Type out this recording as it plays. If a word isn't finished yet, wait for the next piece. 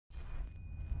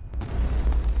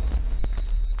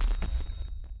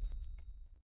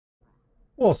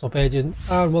What's up, agents,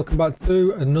 and welcome back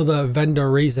to another vendor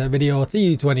reset video.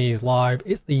 TU20 is live.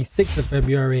 It's the 6th of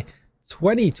February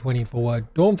 2024.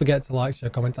 Don't forget to like, share,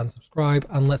 comment and subscribe,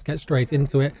 and let's get straight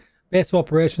into it. Base of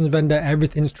operations vendor,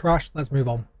 everything's trash. Let's move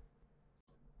on.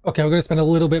 Okay, we're going to spend a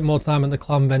little bit more time at the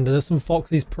clan vendor. There's some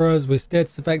Foxy's pros with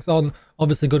status effects on.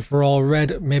 Obviously good for all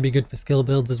red, maybe good for skill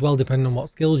builds as well, depending on what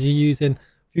skills you're using.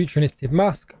 Future Initiative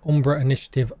Mask, Umbra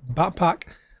Initiative Backpack.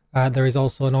 There is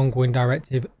also an ongoing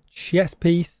directive chest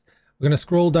piece. We're going to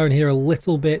scroll down here a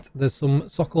little bit. There's some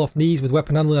Sokolov knees with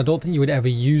weapon handling. I don't think you would ever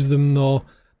use them though.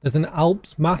 There's an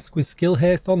Alps mask with skill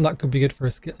haste on. That could be good for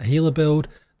a healer build.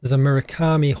 There's a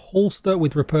Murakami holster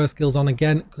with repair skills on.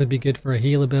 Again, could be good for a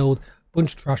healer build.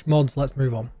 Bunch of trash mods. Let's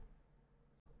move on.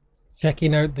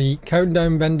 Checking out the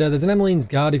countdown vendor. There's an Emmeline's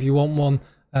guard if you want one.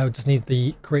 Just needs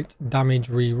the crit damage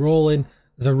re-rolling.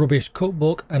 There's a rubbish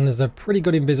cookbook and there's a pretty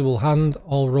good invisible hand,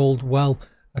 all rolled well.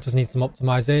 I just need some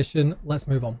optimization. Let's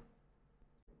move on.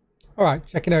 Alright,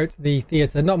 checking out the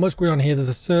theatre. Not much going on here. There's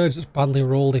a surge that's badly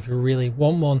rolled if you really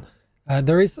want one.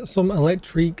 There is some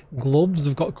electric gloves.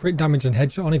 They've got crit damage and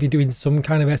headshot on if you're doing some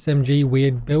kind of SMG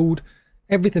weird build.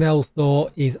 Everything else though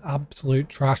is absolute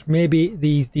trash. Maybe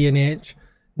these DNH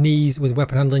knees with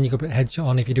weapon handling you could put headshot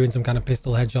on if you're doing some kind of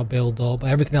pistol headshot build though. But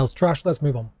everything else trash. Let's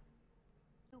move on.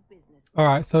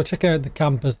 Alright, so checking out the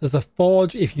campus. There's a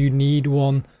forge if you need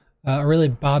one. A really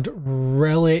bad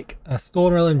relic, a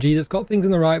stoner LMG that's got things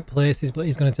in the right places, but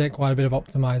he's going to take quite a bit of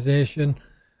optimization.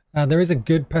 There is a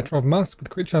good Petrov mask with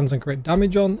crit chance and crit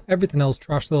damage on. Everything else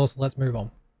trash though, so let's move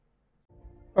on.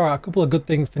 Alright, a couple of good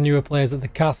things for newer players at the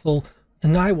castle. The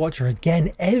Night Watcher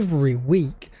again every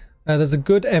week. There's a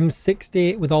good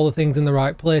M60 with all the things in the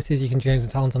right places. You can change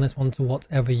the talent on this one to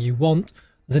whatever you want.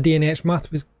 There's a DNH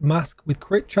mask with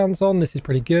crit chance on. This is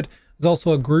pretty good. There's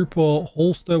also a Grupo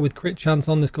holster with crit chance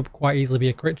on. This could quite easily be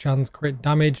a crit chance, crit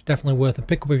damage. Definitely worth a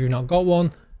pickup if you've not got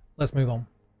one. Let's move on.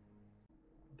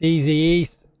 DZ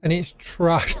East, and it's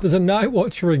trash. There's a Night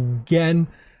Watcher again,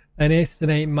 an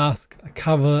Istinate mask, a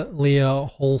Cavalier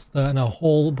holster, and a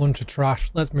whole bunch of trash.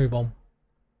 Let's move on.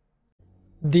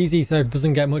 DZ South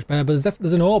doesn't get much better, but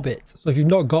there's an Orbit. So if you've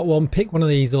not got one, pick one of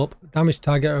these up. Damage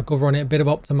target recover on it, a bit of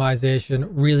optimization.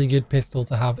 Really good pistol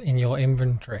to have in your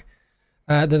inventory.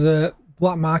 There's a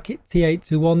Black Market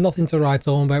T821, nothing to write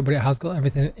home about, but it has got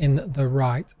everything in the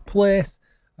right place.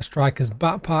 A Striker's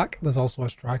backpack. There's also a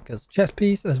Striker's chest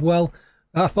piece as well.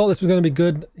 I thought this was going to be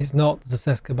good. It's not. There's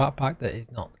a Seska backpack that is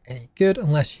not any good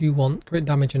unless you want crit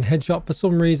damage and headshot for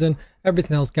some reason.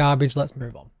 Everything else garbage. Let's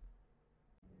move on.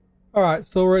 Alright,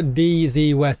 so we're at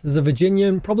DZ West. There's a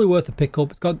Virginian, probably worth a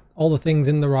pickup. It's got all the things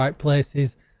in the right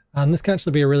places. And this can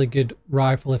actually be a really good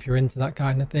rifle if you're into that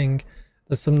kind of thing.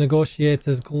 There's some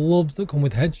Negotiator's gloves that come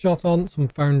with headshot on, some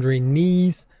Foundry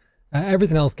knees.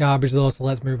 Everything else garbage though, so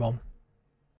let's move on.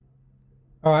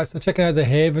 Alright, so checking out the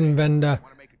Haven vendor.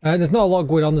 There's not a lot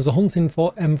going on. There's a hunting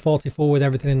for M44 with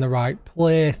everything in the right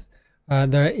place.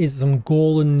 There is some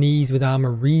golden knees with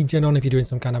armor regen on if you're doing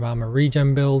some kind of armor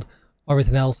regen build.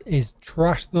 Everything else is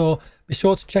trash though. Be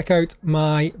sure to check out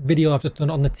my video I've just done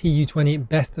on the TU20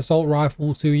 best assault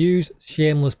rifle to use.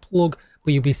 Shameless plug.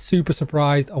 But you'll be super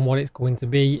surprised on what it's going to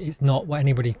be. It's not what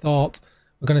anybody thought.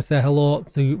 We're going to say hello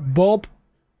to Bob.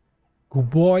 Good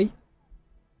boy.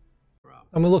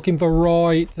 And we're looking for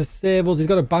Roy to save us. He's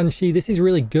got a Banshee. This is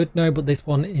really good now, but this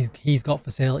one he's got for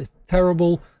sale. It's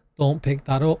terrible. Don't pick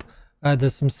that up.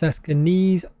 There's some Seska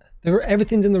knees.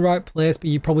 Everything's in the right place, but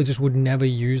you probably just would never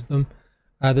use them.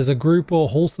 There's a Grupo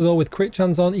holster though with crit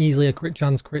chance on. Easily a crit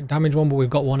chance, crit damage one, but we've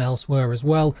got one elsewhere as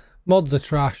well. Mods are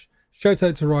trash. Shout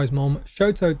out to Roy's mum,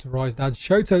 shout out to Roy's dad,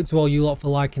 shout out to all you lot for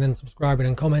liking and subscribing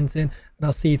and commenting, and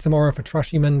I'll see you tomorrow for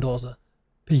Trashy Mendoza.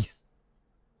 Peace.